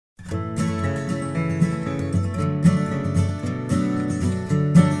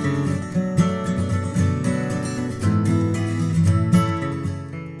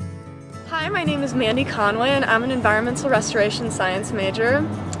is Mandi Conway and I'm an environmental restoration science major.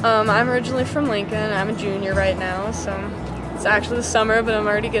 I'm originally from Lincoln. I'm a junior right now, so it's actually the summer, but I'm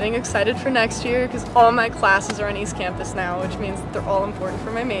already getting excited for next year because all my classes are on East Campus now, which means that they're all important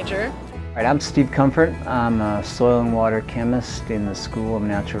for my major. All right, I'm Steve Comfort. I'm a soil and water chemist in the School of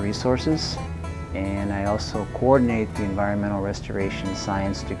Natural Resources, and I also coordinate the environmental restoration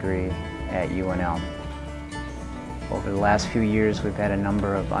science degree at UNL. Over the last few years, we've had a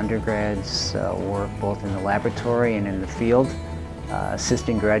number of undergrads work both in the laboratory and in the field,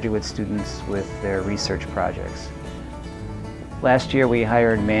 assisting graduate students with their research projects. Last year we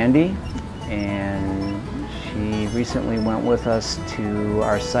hired Mandi, and she recently went with us to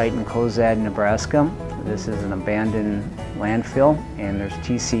our site in Cozad, Nebraska. This is an abandoned landfill, and there's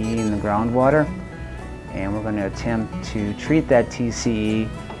TCE in the groundwater, and we're going to attempt to treat that TCE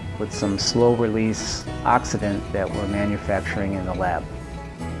with some slow-release oxidant that we're manufacturing in the lab.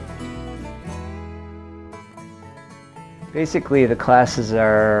 Basically, the classes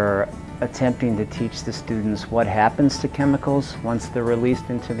are attempting to teach the students what happens to chemicals once they're released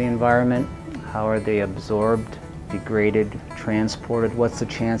into the environment. How are they absorbed, degraded, transported? What's the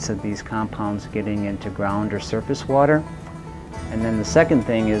chance of these compounds getting into ground or surface water? And then the second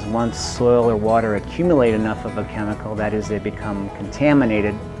thing is, once soil or water accumulate enough of a chemical, that is, they become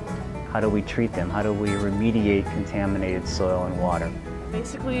contaminated, how do we treat them? How do we remediate contaminated soil and water?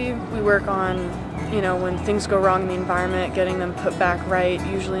 Basically, we work on, when things go wrong in the environment, getting them put back right,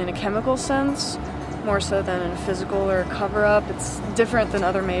 usually in a chemical sense, more so than in a physical or a cover-up. It's different than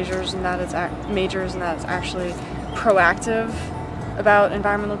other majors in that it's actually proactive about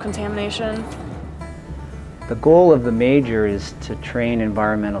environmental contamination. The goal of the major is to train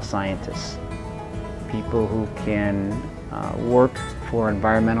environmental scientists, people who can work for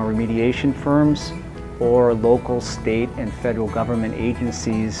environmental remediation firms or local, state, and federal government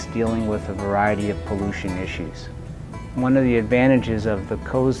agencies dealing with a variety of pollution issues. One of the advantages of the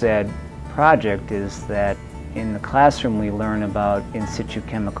Cozad project is that in the classroom we learn about in situ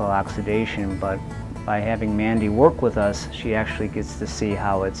chemical oxidation, but by having Mandi work with us, she actually gets to see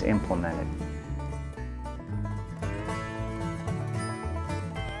how it's implemented.